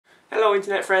Hello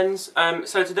internet friends,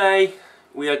 so today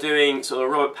we are doing sort of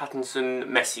Robert Pattinson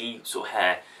messy sort of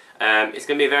hair. It's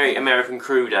going to be a very American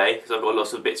Crew day because I've got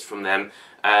lots of bits from them.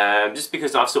 Just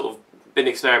because I've sort of been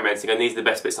experimenting and these are the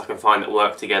best bits I can find that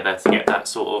work together to get that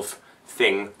sort of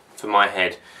thing for my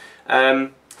head.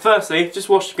 Firstly, just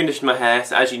washed and conditioned my hair,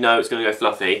 so as you know it's going to go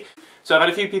fluffy. So I've had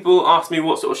a few people ask me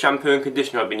what sort of shampoo and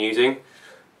conditioner I've been using.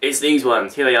 It's these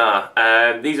ones, here they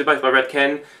are. These are both by Red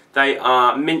Ken. They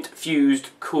are mint fused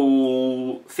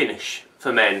cool finish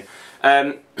for men.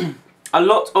 A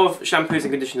lot of shampoos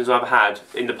and conditioners I've had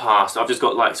in the past, I've just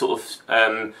got like sort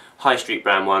of high street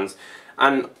brand ones,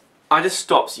 and I just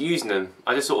stopped using them.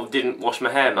 I just sort of didn't wash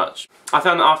my hair much. I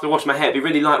found that after I washed my hair it'd be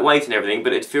really lightweight and everything,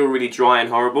 but it'd feel really dry and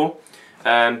horrible.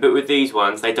 But with these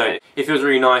ones, they don't. It feels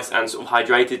really nice and sort of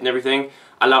hydrated and everything.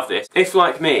 I love this. If,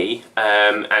 like me,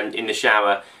 and in the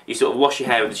shower, you sort of wash your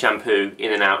hair with the shampoo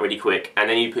in and out really quick, and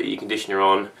then you put your conditioner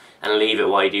on and leave it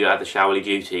while you do other showerly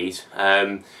duties,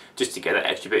 just to get that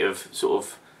extra bit of sort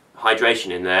of hydration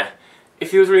in there. It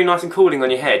feels really nice and cooling on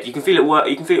your head. You can feel it work.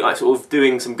 You can feel it like sort of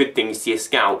doing some good things to your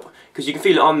scalp because you can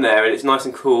feel it on there and it's nice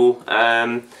and cool.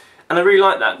 And I really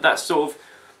like that. That's sort of.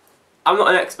 I'm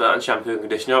not an expert on shampoo and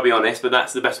conditioner, I'll be honest, but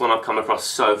that's the best one I've come across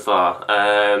so far.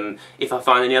 If I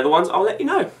find any other ones, I'll let you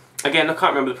know. Again, I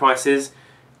can't remember the prices.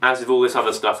 As with all this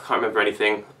other stuff, I can't remember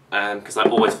anything, because I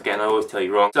always forget and I always tell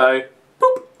you wrong. So,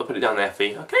 boop, I'll put it down there for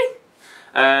you,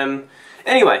 okay?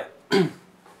 Anyway,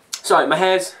 so my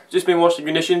hair's just been washed and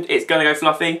conditioned. It's going to go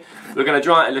fluffy. We're going to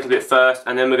dry it a little bit first,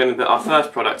 and then we're going to put our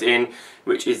first product in,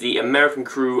 which is the American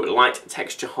Crew Light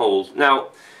Texture Hold. Now,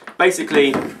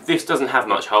 basically, this doesn't have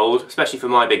much hold, especially for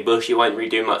my big bush. It won't really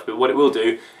do much, but what it will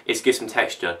do is give some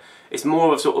texture. It's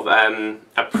more of sort of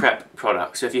a prep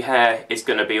product, so if your hair is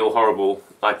going to be all horrible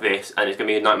like this and it's going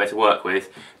to be a nightmare to work with,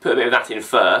 put a bit of that in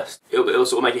first. It'll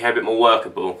sort of make your hair a bit more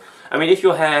workable. I mean, if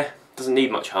your hair doesn't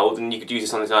need much hold, then you could use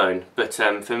this on its own, but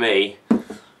for me,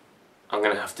 I'm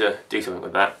going to have to do something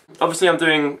with that. Obviously, I'm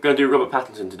going to do Robert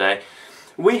Pattinson today.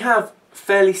 We have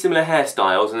fairly similar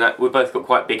hairstyles, and that we've both got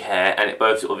quite big hair, and it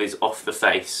both sort of is off the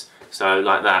face, so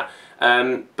like that.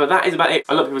 But that is about it.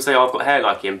 A lot of people say, oh, I've got hair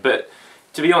like him, but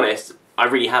to be honest, I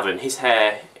really haven't. His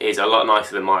hair is a lot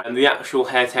nicer than mine, and the actual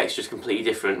hair texture is completely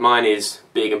different. Mine is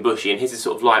big and bushy, and his is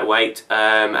sort of lightweight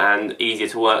and easier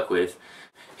to work with.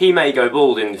 He may go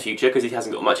bald in the future because he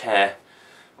hasn't got much hair.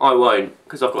 I won't,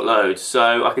 because I've got loads,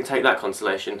 so I can take that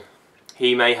consolation.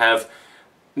 He may have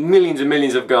millions and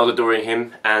millions of girls adoring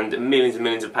him and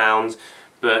millions of pounds,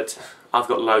 but I've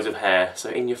got loads of hair, so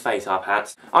in your face, our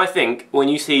Pat. I think when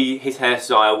you see his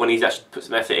hairstyle, when he's actually put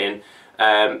some effort in,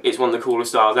 it's one of the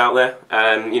coolest styles out there.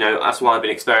 You know, that's why I've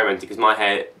been experimenting, because my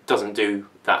hair doesn't do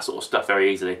that sort of stuff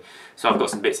very easily, so I've got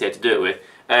some bits here to do it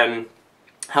with.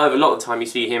 However, a lot of the time you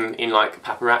see him in like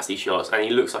paparazzi shots and he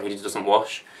looks like he just doesn't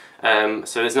wash. So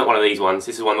there's not one of these ones.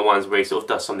 This is one of the ones where he sort of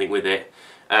does something with it.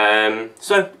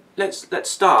 So let's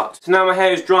start. So now my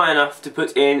hair is dry enough to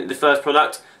put in the first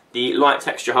product, the Light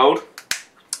Texture Hold.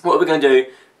 What we're going to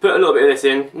do, put a little bit of this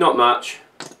in, not much.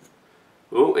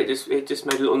 Oh, it just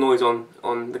made a little noise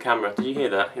on the camera. Did you hear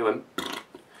that? It went.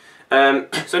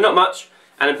 So not much,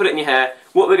 and then put it in your hair.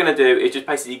 What we're going to do is just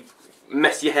basically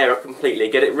mess your hair up completely,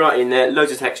 get it right in there,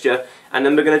 loads of texture, and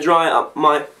then we're going to dry it up.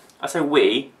 I say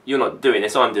we, you're not doing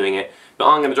this, I'm doing it, but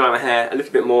I'm going to dry my hair a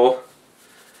little bit more.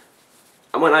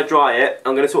 And when I dry it,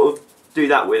 I'm going to sort of do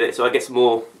that with it so I get some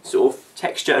more sort of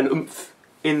texture and oomph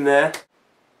in there.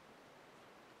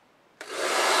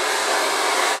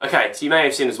 Okay, so you may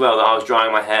have seen as well that I was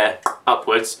drying my hair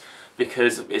upwards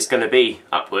because it's going to be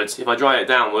upwards. If I dry it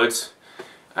downwards,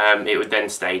 it would then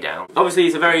stay down. Obviously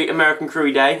it's a very American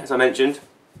Crew day, as I mentioned.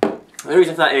 The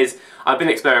reason for that is I've been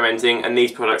experimenting and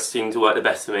these products seem to work the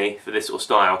best for me for this sort of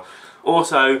style.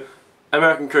 Also,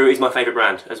 American Crew is my favourite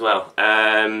brand as well.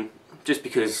 Just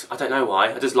because, I don't know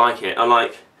why, I just like it. I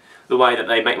like the way that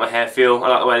they make my hair feel, I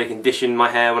like the way they condition my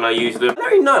hair when I use them. I don't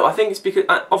really know, I think it's because,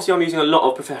 obviously I'm using a lot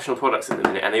of professional products at the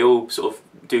minute and they all sort of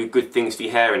do good things for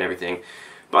your hair and everything.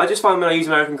 But I just find when I use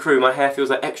American Crew, my hair feels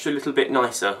like extra little bit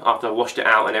nicer after I've washed it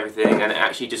out and everything, and it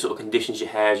actually just sort of conditions your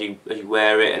hair as you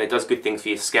wear it, and it does good things for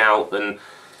your scalp, and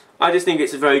I just think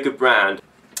it's a very good brand.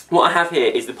 What I have here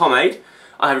is the pomade.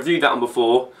 I have reviewed that one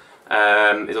before,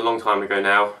 it's a long time ago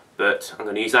now, but I'm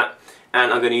going to use that.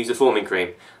 And I'm going to use the forming cream.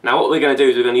 Now what we're going to do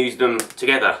is we're going to use them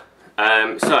together.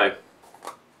 So,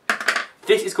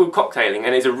 this is called cocktailing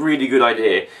and it's a really good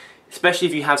idea, especially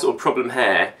if you have sort of problem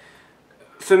hair.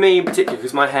 For me in particular,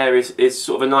 because my hair is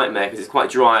sort of a nightmare because it's quite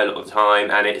dry a lot of the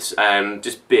time and it's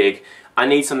just big, I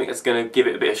need something that's going to give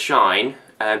it a bit of shine,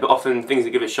 but often things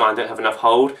that give it shine don't have enough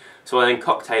hold. so I then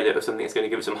cocktail it with something that's going to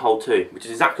give it some hold too, which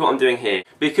is exactly what I'm doing here.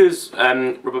 Because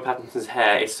Robert Pattinson's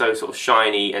hair is so sort of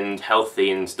shiny and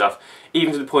healthy and stuff,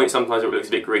 even to the point sometimes it looks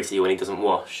a bit greasy when he doesn't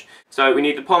wash. So we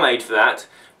need the pomade for that,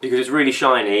 because it's really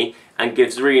shiny and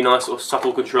gives really nice sort of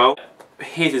subtle control.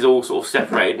 His is all sort of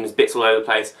separated and there's bits all over the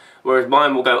place, whereas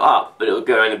mine will go up, but it'll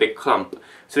go in a big clump.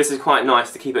 So this is quite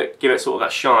nice to give it sort of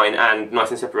that shine and nice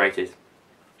and separated.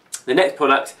 The next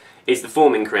product is the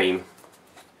forming cream.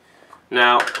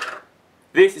 Now,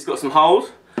 this has got some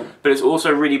hold, but it's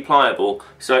also really pliable.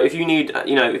 So if you need,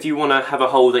 if you want to have a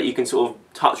hold that you can sort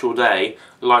of touch all day,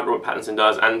 like Robert Pattinson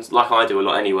does, and like I do a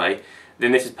lot anyway,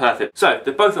 then this is perfect. So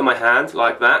they're both on my hand,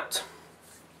 like that.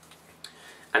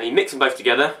 And you mix them both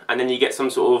together, and then you get some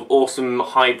sort of awesome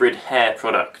hybrid hair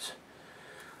product.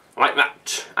 Like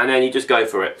that. And then you just go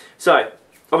for it. So,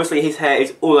 obviously his hair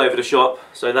is all over the shop,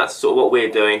 so that's sort of what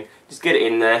we're doing. Just get it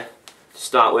in there to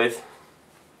start with.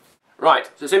 Right,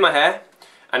 so it's in my hair,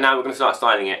 and now we're going to start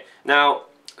styling it. Now,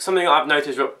 something I've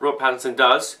noticed Robert Pattinson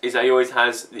does is that he always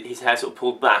has his hair sort of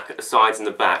pulled back at the sides and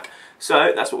the back.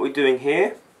 So, that's what we're doing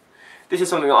here. This is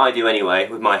something that I do anyway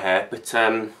with my hair, but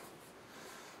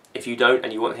if you don't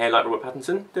and you want hair like Robert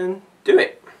Pattinson, then do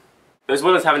it. But as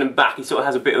well as having them back, he sort of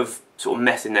has a bit of sort of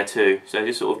mess in there too. So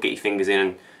just sort of get your fingers in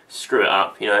and screw it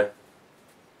up, you know.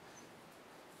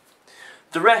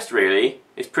 The rest really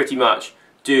is pretty much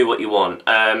do what you want.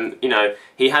 You know,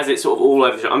 he has it sort of all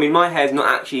over the shop. I mean, my hair's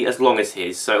not actually as long as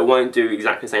his, so it won't do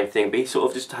exactly the same thing. But he sort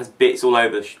of just has bits all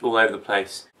over the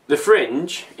place. The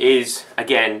fringe is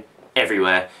again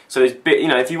everywhere. So there's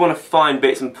if you want to find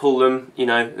bits and pull them,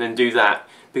 then do that,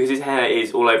 because his hair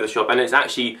is all over the shop, and it's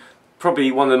actually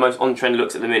probably one of the most on-trend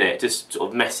looks at the minute. Just sort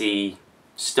of messy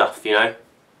stuff,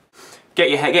 Get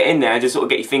in there and just sort of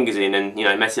get your fingers in and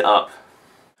mess it up.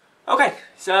 Okay,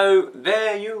 so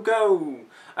there you go.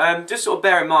 Just sort of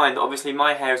bear in mind that obviously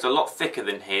my hair is a lot thicker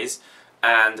than his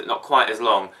and not quite as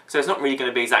long, so it's not really going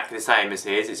to be exactly the same as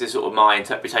his. It's just sort of my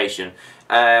interpretation.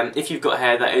 If you've got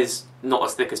hair that is not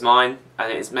as thick as mine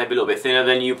and it's maybe a little bit thinner,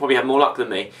 then you probably have more luck than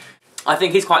me. I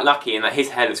think he's quite lucky in that his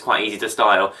hair looks quite easy to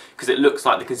style, because it looks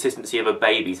like the consistency of a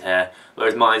baby's hair,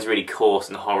 whereas mine's really coarse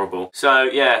and horrible. So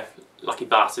yeah, lucky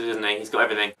bastard, isn't he? He's got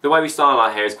everything. The way we style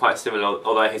our hair is quite similar,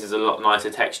 although his is a lot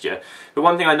nicer texture. But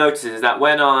one thing I notice is that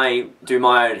when I do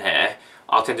my own hair,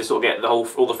 I'll tend to sort of get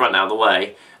all the front out of the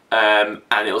way, and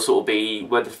it'll sort of be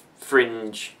where the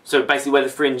fringe, so basically where the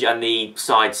fringe and the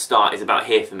sides start is about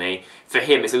here for me. For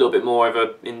him it's a little bit more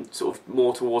of sort of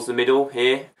more towards the middle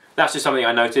here. That's just something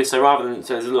I noticed, so rather than,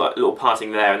 so there's a little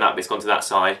parting there and that bit's gone to that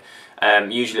side,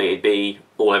 usually it'd be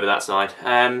all over that side.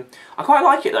 I quite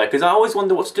like it though, because I always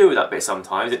wonder what to do with that bit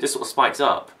sometimes. It just sort of spikes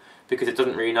up, because it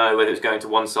doesn't really know whether it's going to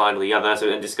one side or the other, so it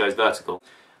then just goes vertical.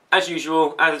 As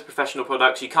usual, as professional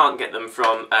products, you can't get them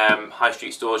from high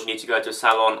street stores. You need to go to a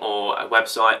salon or a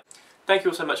website. Thank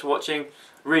you all so much for watching.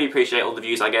 Really appreciate all the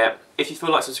views I get. If you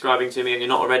feel like subscribing to me and you're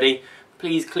not already,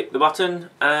 please click the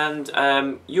button, and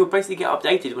you'll basically get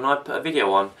updated when I put a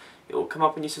video on. It will come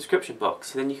up in your subscription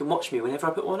box, and then you can watch me whenever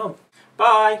I put one on.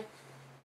 Bye!